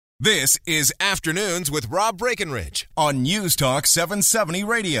This is Afternoons with Rob Breckenridge on News Talk 770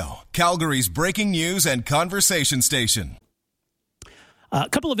 Radio, Calgary's breaking news and conversation station. A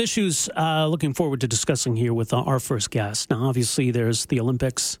couple of issues looking forward to discussing here with our first guest. Now, obviously, there's the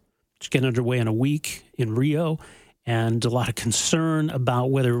Olympics, which get underway in a week in Rio, and a lot of concern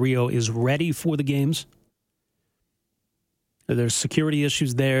about whether Rio is ready for the Games. There's security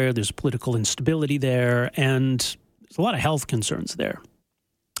issues there, there's political instability there, and there's a lot of health concerns there.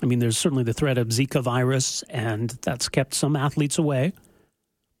 I mean, there's certainly the threat of Zika virus, and that's kept some athletes away.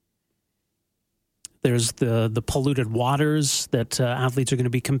 There's the polluted waters that athletes are going to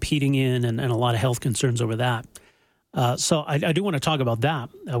be competing in, and a lot of health concerns over that. So I do want to talk about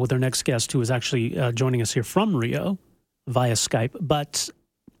that with our next guest, who is actually joining us here from Rio via Skype, but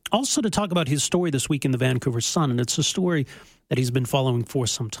also to talk about his story this week in the Vancouver Sun, and it's a story that he's been following for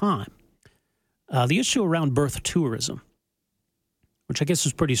some time. The issue around birth tourism, which I guess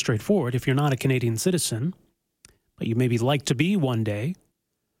is pretty straightforward. If you're not a Canadian citizen, but you maybe like to be one day,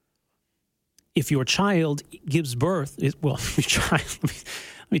 if your child gives birth, let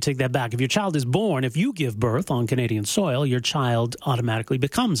me take that back. If your child is born, if you give birth on Canadian soil, your child automatically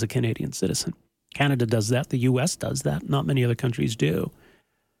becomes a Canadian citizen. Canada does that. The U.S. does that. Not many other countries do.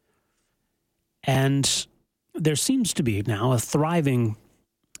 And there seems to be now a thriving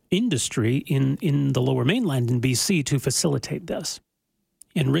industry in the Lower Mainland in BC to facilitate this.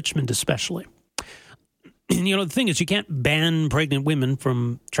 In Richmond especially. And, the thing is, you can't ban pregnant women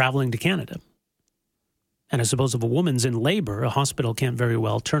from traveling to Canada. And I suppose if a woman's in labor, a hospital can't very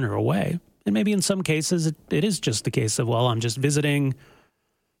well turn her away. And maybe in some cases, it is just the case of, well, I'm just visiting,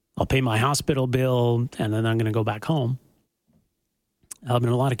 I'll pay my hospital bill, and then I'm going to go back home. In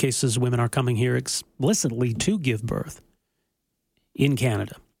a lot of cases, women are coming here explicitly to give birth in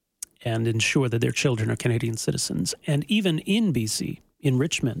Canada and ensure that their children are Canadian citizens. And even in BC, in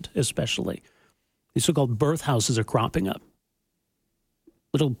Richmond especially, these so-called birth houses are cropping up.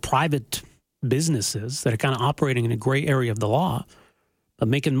 Little private businesses that are kind of operating in a gray area of the law, but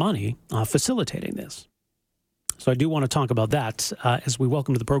making money facilitating this. So I do want to talk about that as we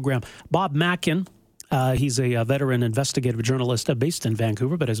welcome to the program Bob Macken. He's a veteran investigative journalist based in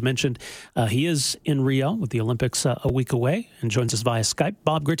Vancouver, but as mentioned, he is in Rio with the Olympics a week away and joins us via Skype.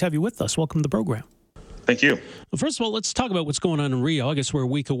 Bob, great to have you with us. Welcome to the program. Thank you. Well, first of all, let's talk about what's going on in Rio. I guess we're a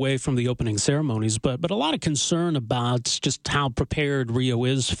week away from the opening ceremonies, but a lot of concern about just how prepared Rio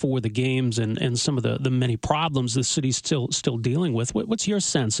is for the Games and some of the many problems the city's still dealing with. What's your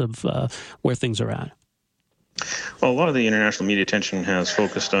sense of where things are at? Well, a lot of the international media attention has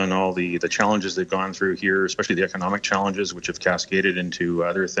focused on all the challenges they've gone through here, especially the economic challenges, which have cascaded into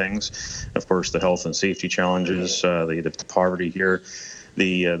other things. Of course, the health and safety challenges, the poverty here.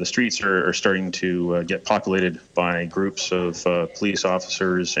 The streets are starting to get populated by groups of police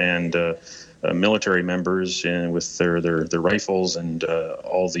officers and military members, and with their rifles and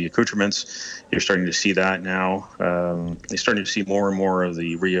all the accoutrements. You're starting to see that now. You're starting to see more and more of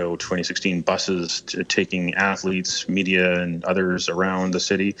the Rio 2016 buses taking athletes, media, and others around the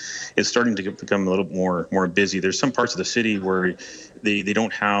city. It's starting to become a little more busy. There's some parts of the city where they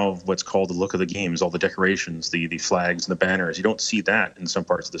don't have what's called the look of the Games, all the decorations, the flags and the banners. You don't see that in some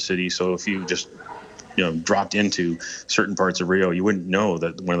parts of the city. So if you just dropped into certain parts of Rio, you wouldn't know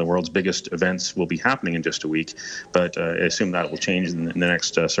that one of the world's biggest events will be happening in just a week. But I assume that will change in the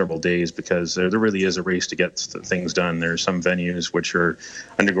next several days, because there really is a race to get things done. There are some venues which are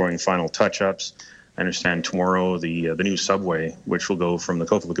undergoing final touch-ups. I understand tomorrow the new subway, which will go from the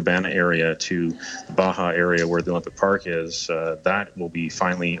Copacabana area to the Baja area where the Olympic Park is, that will be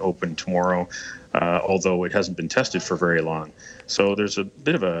finally open tomorrow, although it hasn't been tested for very long. So there's a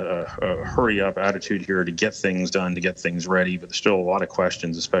bit of a hurry-up attitude here to get things done, to get things ready, but there's still a lot of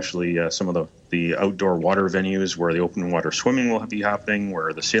questions, especially some of the outdoor water venues where the open water swimming will be happening,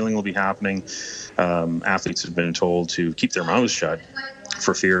 where the sailing will be happening. Athletes have been told to keep their mouths shut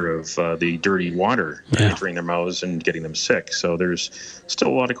for fear of the dirty water entering their mouths and getting them sick. So there's still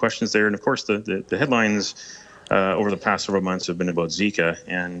a lot of questions there. And of course, the headlines over the past several months have been about Zika.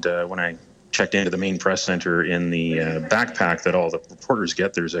 And when I checked into the main press center, in the backpack that all the reporters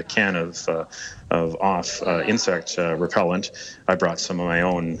get, there's a can of insect repellent. I brought some of my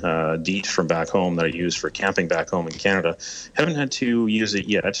own DEET from back home that I use for camping back home in Canada. Haven't had to use it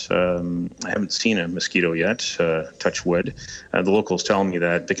yet. I haven't seen a mosquito yet, touch wood. The locals tell me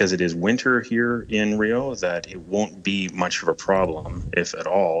that because it is winter here in Rio, that it won't be much of a problem, if at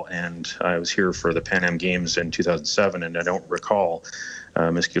all. And I was here for the Pan Am Games in 2007, and I don't recall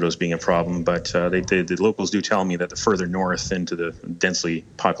mosquitoes being a problem. But the locals do tell me that the further north into the densely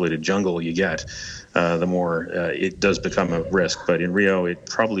populated jungle you get, the more it does become a risk. But in Rio, it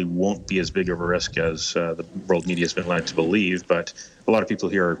probably won't be as big of a risk as the world media has been led to believe. But a lot of people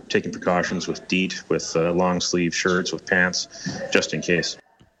here are taking precautions with DEET, with long sleeve shirts, with pants, just in case.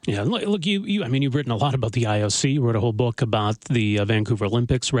 Yeah, look, you've written a lot about the IOC. You wrote a whole book about the Vancouver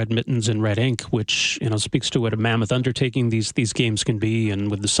Olympics, Red Mittens and Red Ink, which, speaks to what a mammoth undertaking these games can be. And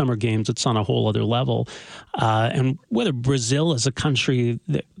with the Summer Games, it's on a whole other level. And whether Brazil is a country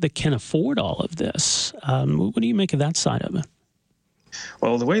that can afford all of this, what do you make of that side of it?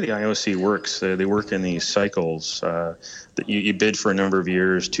 Well, the way the IOC works, they work in these cycles. That you bid for a number of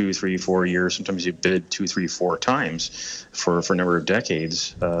years, 2, 3, 4 years. Sometimes you bid 2, 3, 4 times for a number of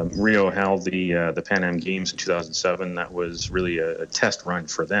decades. Rio held the Pan Am Games in 2007. That was really a test run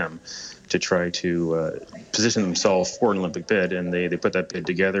for them to try to position themselves for an Olympic bid, and they put that bid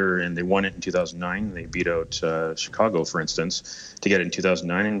together, and they won it in 2009. They beat out Chicago, for instance, to get it in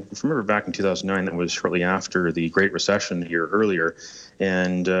 2009. And if you remember back in 2009, that was shortly after the Great Recession a year earlier,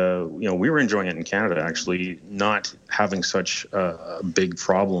 and we were enjoying it in Canada, actually, not having such a big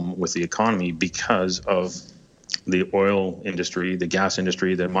problem with the economy because of the oil industry, the gas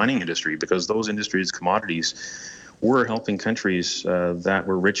industry, the mining industry, because those industries, commodities, were helping countries that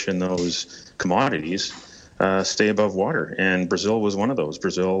were rich in those commodities stay above water. And Brazil was one of those.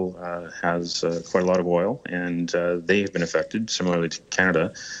 Brazil has quite a lot of oil, and they have been affected, similarly to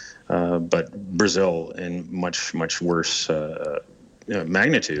Canada. But Brazil in much, much worse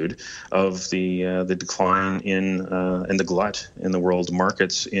magnitude of the decline in the glut in the world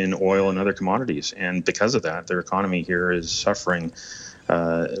markets in oil and other commodities. And because of that, their economy here is suffering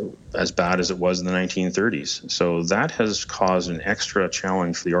as bad as it was in the 1930s. So that has caused an extra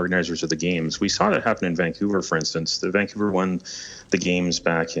challenge for the organizers of the Games. We saw that happen in Vancouver, for instance. Vancouver won the Games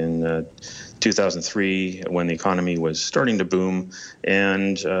back in 2003 when the economy was starting to boom,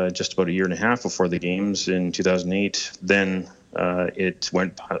 and just about a year and a half before the Games in 2008, then it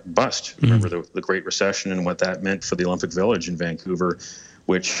went bust. Remember the Great Recession and what that meant for the Olympic Village in Vancouver,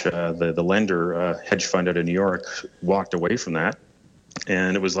 which the lender, hedge fund out of New York, walked away from that.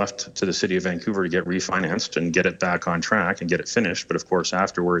 And it was left to the city of Vancouver to get refinanced and get it back on track and get it finished. But of course,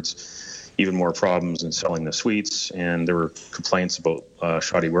 afterwards, even more problems in selling the suites, and there were complaints about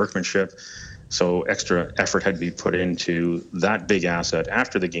shoddy workmanship. So extra effort had to be put into that big asset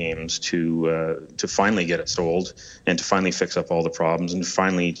after the Games to finally get it sold and to finally fix up all the problems and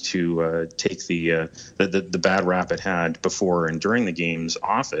finally to take the bad rap it had before and during the Games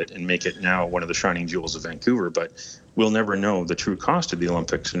off it and make it now one of the shining jewels of Vancouver. But we'll never know the true cost of the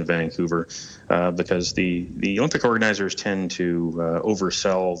Olympics in Vancouver because the Olympic organizers tend to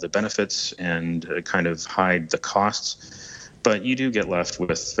oversell the benefits and kind of hide the costs. But you do get left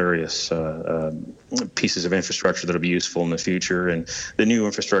with various pieces of infrastructure that will be useful in the future. And the new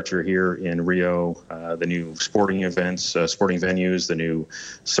infrastructure here in Rio, the new sporting events, sporting venues, the new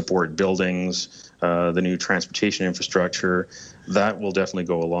support buildings, the new transportation infrastructure, that will definitely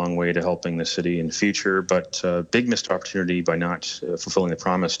go a long way to helping the city in the future. But big missed opportunity by not fulfilling the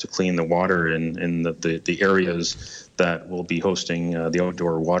promise to clean the water in the areas that will be hosting the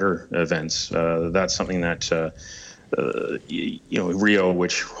outdoor water events. That's something that Rio,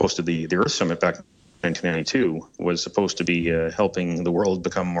 which hosted the Earth Summit back in 1992, was supposed to be helping the world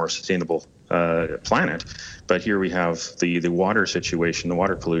become a more sustainable planet. But here we have the water situation, the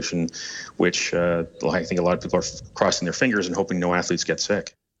water pollution, which I think a lot of people are crossing their fingers and hoping no athletes get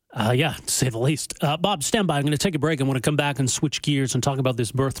sick. Yeah, to say the least. Bob, stand by. I'm going to take a break. I want to come back and switch gears and talk about this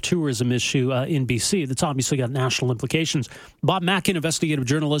birth tourism issue in BC that's obviously got national implications. Bob Mackin, investigative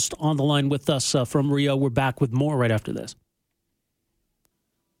journalist, on the line with us from Rio. We're back with more right after this.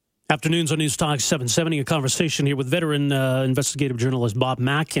 Afternoons on News Talk 770, a conversation here with veteran investigative journalist Bob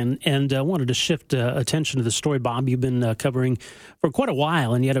Mackin. And I wanted to shift attention to the story, Bob, you've been covering for quite a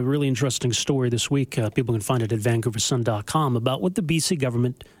while, and you had a really interesting story this week. People can find it at vancouversun.com about what the BC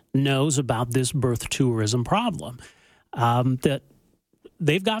government knows about this birth tourism problem. That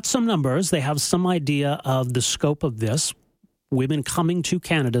they've got some numbers, they have some idea of the scope of this. Women coming to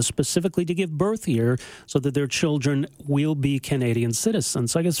Canada specifically to give birth here so that their children will be Canadian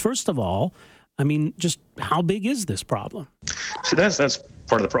citizens. So I guess, first of all, I mean, just how big is this problem? So that's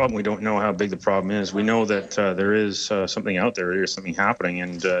part of the problem. We don't know how big the problem is. We know that there is something out there. There is something happening,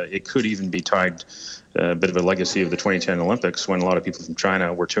 and it could even be tied a bit of a legacy of the 2010 Olympics when a lot of people from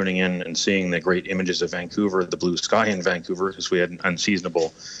China were tuning in and seeing the great images of Vancouver, the blue sky in Vancouver, because we had an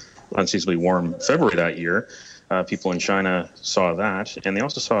unseasonably warm February that year. People in China saw that, and they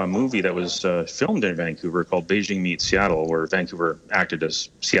also saw a movie that was filmed in Vancouver called Beijing Meets Seattle, where Vancouver acted as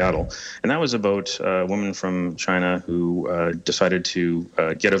Seattle. And that was about a woman from China who decided to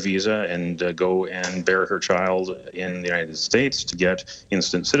get a visa and go and bear her child in the United States to get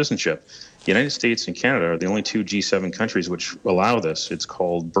instant citizenship. The United States and Canada are the only two G7 countries which allow this. It's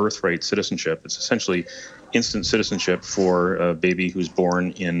called birthright citizenship. It's essentially instant citizenship for a baby who's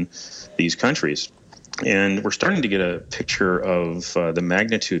born in these countries. And we're starting to get a picture of the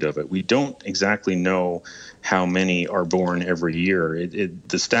magnitude of it. We don't exactly know how many are born every year.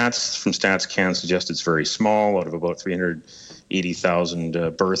 The stats from StatsCan suggest it's very small. Out of about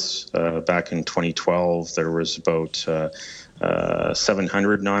 380,000 births back in 2012, there was about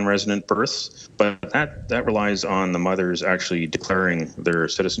 700 non-resident births, but that relies on the mothers actually declaring their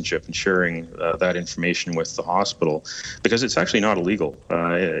citizenship and sharing that information with the hospital, because it's actually not illegal.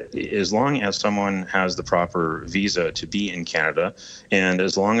 As long as someone has the proper visa to be in Canada, and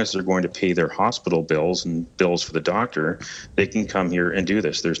as long as they're going to pay their hospital bills and bills for the doctor, they can come here and do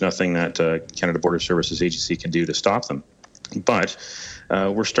this. There's nothing that Canada Border Services Agency can do to stop them. But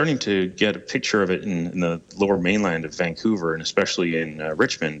we're starting to get a picture of it in the lower mainland of Vancouver, and especially in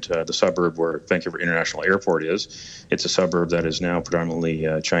Richmond, the suburb where Vancouver International Airport is. It's a suburb that is now predominantly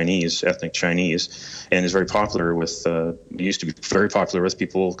Chinese, ethnic Chinese, and is very popular with, it used to be very popular with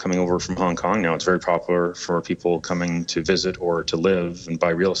people coming over from Hong Kong. Now it's very popular for people coming to visit or to live and buy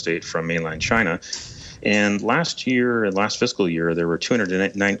real estate from mainland China. And last fiscal year, there were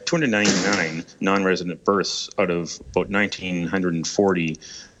 299 non-resident births out of about 1,940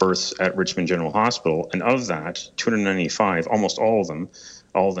 births at Richmond General Hospital. And of that, 295, almost all of them,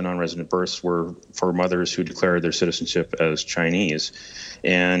 all the non-resident births were for mothers who declared their citizenship as Chinese.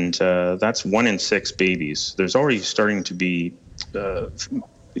 And that's 1 in 6 babies. There's already starting to be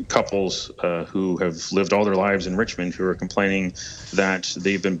couples who have lived all their lives in Richmond who are complaining that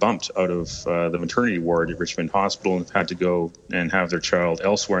they've been bumped out of the maternity ward at Richmond Hospital and have had to go and have their child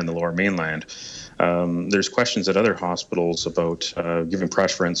elsewhere in the lower mainland. There's questions at other hospitals about giving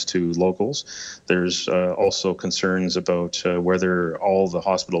preference to locals. There's also concerns about whether all the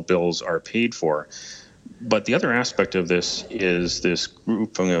hospital bills are paid for. But the other aspect of this is this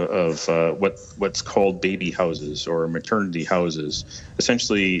grouping of what's called baby houses or maternity houses,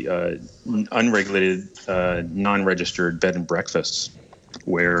 essentially unregulated, non-registered bed and breakfasts,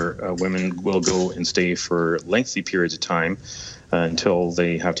 where women will go and stay for lengthy periods of time until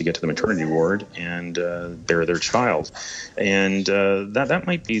they have to get to the maternity ward and bear their child. And that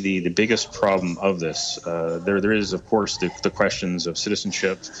might be the biggest problem of this. There is, of course, the questions of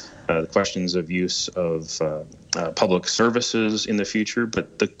citizenship, the questions of use of public services in the future.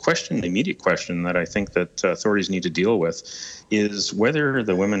 But the immediate question that I think that authorities need to deal with is whether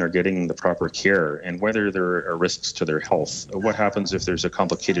the women are getting the proper care and whether there are risks to their health. What happens if there's a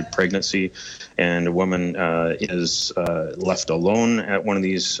complicated pregnancy and a woman is left alone at one of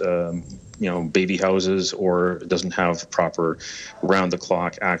these baby houses, or doesn't have proper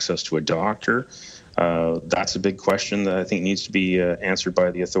round-the-clock access to a doctor? That's a big question that I think needs to be answered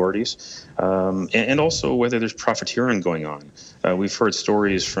by the authorities. And also whether there's profiteering going on. We've heard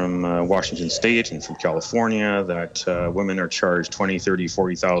stories from Washington State and from California that women are charged $20,000,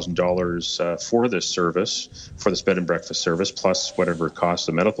 $30,000, $40,000 for this service, for this bed and breakfast service, plus whatever it costs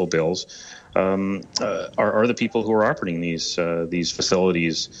the medical bills. Are the people who are operating these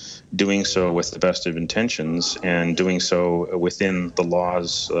facilities doing so with the best of intentions and doing so within the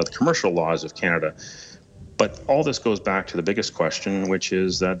laws, the commercial laws of Canada? But all this goes back to the biggest question, which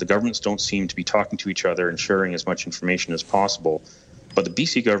is that the governments don't seem to be talking to each other and sharing as much information as possible. But the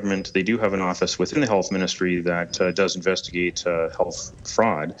BC government, they do have an office within the health ministry that does investigate health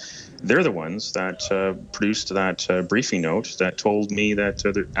fraud. They're the ones that produced that briefing note that told me that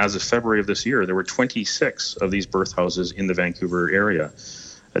as of February of this year, there were 26 of these birth houses in the Vancouver area.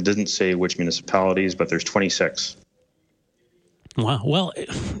 It didn't say which municipalities, but there's 26. Wow. Well,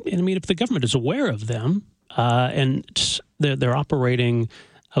 I mean, if the government is aware of them and they're operating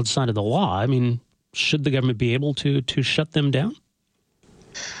outside of the law, I mean, should the government be able to shut them down?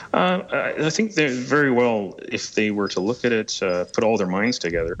 I think they're very well, if they were to look at it, put all their minds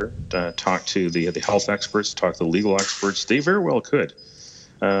together, talk to the health experts, talk to the legal experts, they very well could.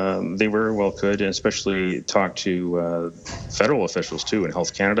 They very well could, and especially talk to federal officials too, in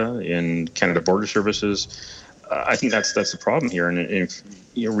Health Canada, in Canada Border Services. I think that's the problem here. And if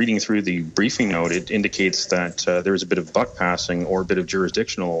you're reading through the briefing note, it indicates that there is a bit of buck passing or a bit of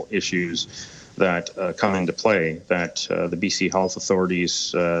jurisdictional issues that come into play, that the BC health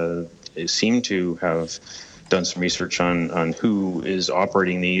authorities seem to have done some research on who is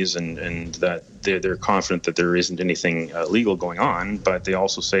operating these, and that they're confident that there isn't anything illegal going on. But they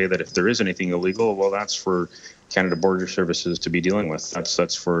also say that if there is anything illegal, well, that's for Canada Border Services to be dealing with.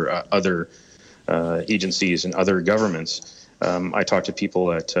 That's for other agencies and other governments. I talked to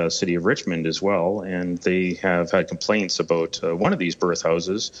people at City of Richmond as well, and they have had complaints about one of these birth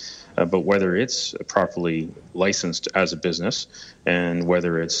houses, but whether it's properly licensed as a business and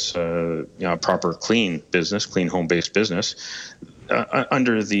whether it's a proper clean home-based business.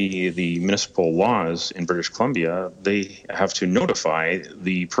 Under the municipal laws in British Columbia, they have to notify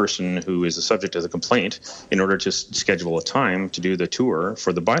the person who is the subject of the complaint in order to schedule a time to do the tour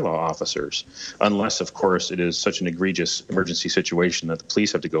for the bylaw officers, unless, of course, it is such an egregious emergency situation that the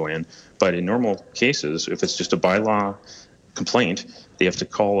police have to go in. But in normal cases, if it's just a bylaw complaint, they have to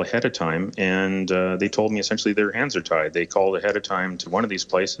call ahead of time, and they told me essentially their hands are tied. They called ahead of time to one of these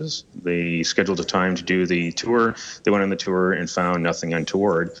places. They scheduled a time to do the tour. They went on the tour and found nothing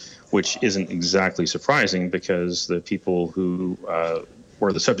untoward, which isn't exactly surprising because the people who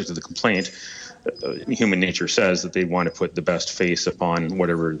were the subject of the complaint, human nature says that they want to put the best face upon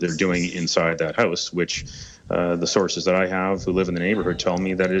whatever they're doing inside that house, which the sources that I have who live in the neighborhood tell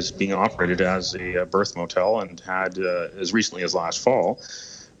me that it is being operated as a birth motel and had, as recently as last fall,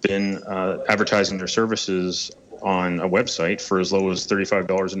 been advertising their services on a website for as low as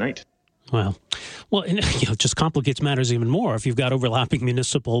 $35 a night. Wow. Well, and, it just complicates matters even more if you've got overlapping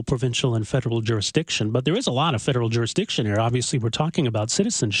municipal, provincial, and federal jurisdiction. But there is a lot of federal jurisdiction here. Obviously, we're talking about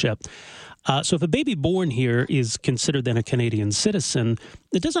citizenship. So if a baby born here is considered then a Canadian citizen,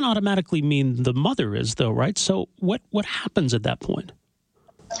 it doesn't automatically mean the mother is, though, right? So what happens at that point?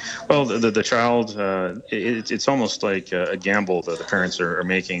 Well, the child, it's almost like a gamble that the parents are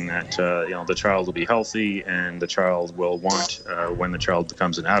making that, the child will be healthy and the child will want, when the child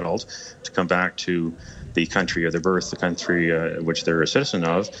becomes an adult, to come back to the country of their birth, the country which they're a citizen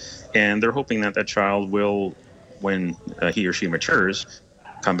of. And they're hoping that child will, when he or she matures,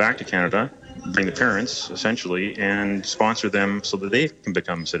 come back to Canada, bring the parents, essentially, and sponsor them so that they can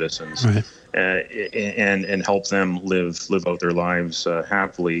become citizens. Right. And help them live out their lives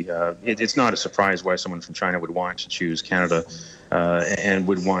happily. It's not a surprise why someone from China would want to choose Canada and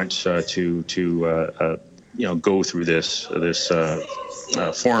would want to go through this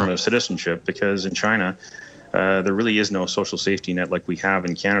form of citizenship, because in China there really is no social safety net like we have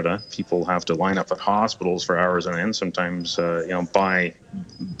in Canada. People have to line up at hospitals for hours on end, sometimes buy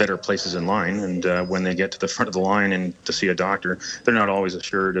better places in line, and when they get to the front of the line and to see a doctor, they're not always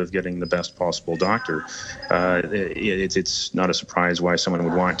assured of getting the best possible doctor. It's not a surprise why someone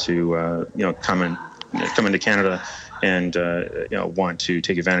would want to come into Canada and want to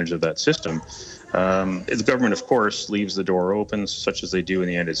take advantage of that system. The government, of course, leaves the door open, such as they do in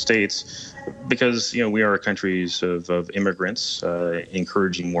the United States, because we are a country of immigrants,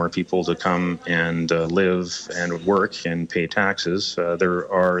 encouraging more people to come and live and work and pay taxes. There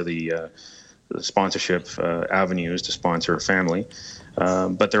are the sponsorship avenues to sponsor a family,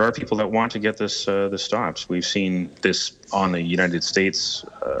 but there are people that want to get this stopped. We've seen this on the United States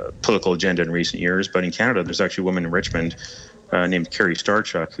political agenda in recent years, but in Canada, there's actually a woman in Richmond named Carrie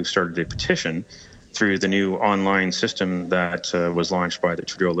Starchuk, who started a petition through the new online system that was launched by the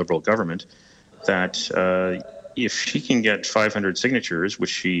Trudeau Liberal government, that if she can get 500 signatures, which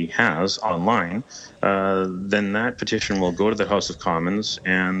she has online, then that petition will go to the House of Commons,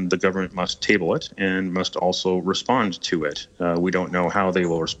 and the government must table it and must also respond to it. We don't know how they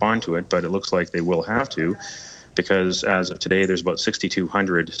will respond to it, but it looks like they will have to, because as of today, there's about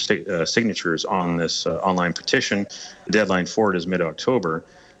 6,200 signatures on this online petition. The deadline for it is mid-October.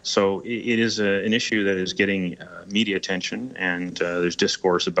 So it is an issue that is getting media attention, and there's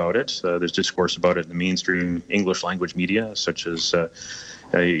discourse about it. There's discourse about it in the mainstream English language media, such as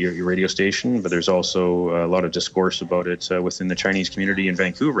your radio station, but there's also a lot of discourse about it within the Chinese community in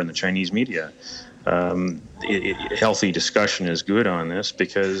Vancouver and the Chinese media. Healthy discussion is good on this,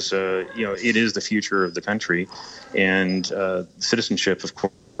 because it is the future of the country, and citizenship, of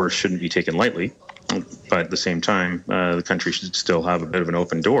course, shouldn't be taken lightly. But at the same time, the country should still have a bit of an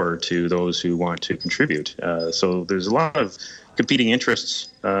open door to those who want to contribute. So there's a lot of competing interests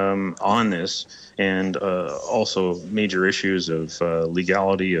on this, and also major issues of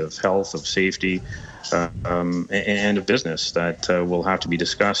legality, of health, of safety, and of business that will have to be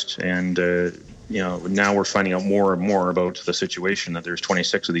discussed. And now we're finding out more and more about the situation that there's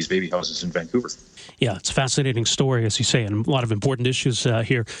 26 of these baby houses in Vancouver. Yeah, it's a fascinating story, as you say, and a lot of important issues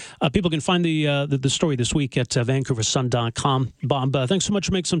here. People can find the story this week at vancouversun.com. Bob, thanks so much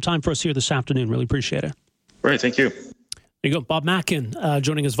for making some time for us here this afternoon. Really appreciate it. Right, thank you. There you go. Bob Mackin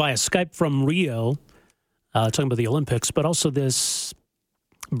joining us via Skype from Rio. talking about the Olympics, but also this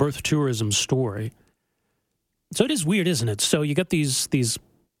birth tourism story. So it is weird, isn't it? So you got these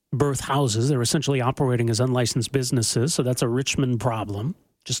birth houses. They're essentially operating as unlicensed businesses, so that's a Richmond problem,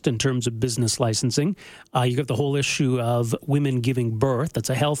 just in terms of business licensing. You got the whole issue of women giving birth. That's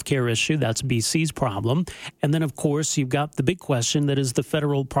a healthcare issue. That's BC's problem. And then, of course, you've got the big question that is the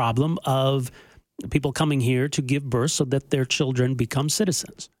federal problem of people coming here to give birth so that their children become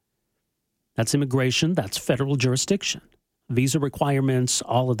citizens. That's immigration. That's federal jurisdiction. Visa requirements,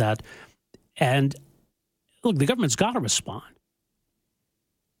 all of that. And look, the government's got to respond.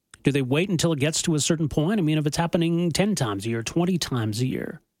 Do they wait until it gets to a certain point? I mean, if it's happening 10 times a year, 20 times a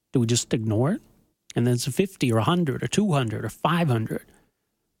year, do we just ignore it? And then it's 50 or 100 or 200 or 500.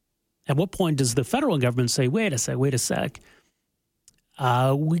 At what point does the federal government say, wait a sec,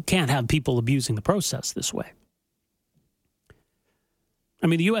 we can't have people abusing the process this way? I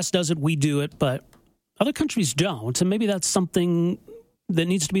mean, the U.S. does it, we do it, but other countries don't, and maybe that's something that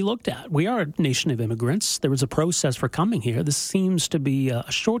needs to be looked at. We are a nation of immigrants. There was a process for coming here. This seems to be a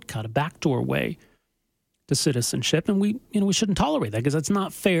shortcut, a backdoor way to citizenship, and we shouldn't tolerate that because that's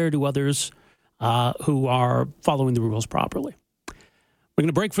not fair to others who are following the rules properly. We're going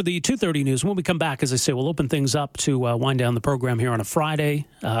to break for the 2:30 news. When we come back, as I say, we'll open things up to wind down the program here on a Friday.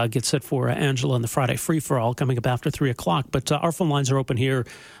 Get set for Angela and the Friday Free-for-All coming up after 3 o'clock. But our phone lines are open here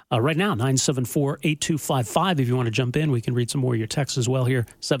right now, 974-8255. If you want to jump in, we can read some more of your texts as well here,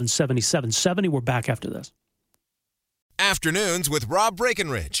 770-770. We're back after this. Afternoons with Rob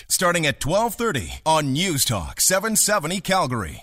Breckenridge, starting at 12:30 on News Talk 770 Calgary.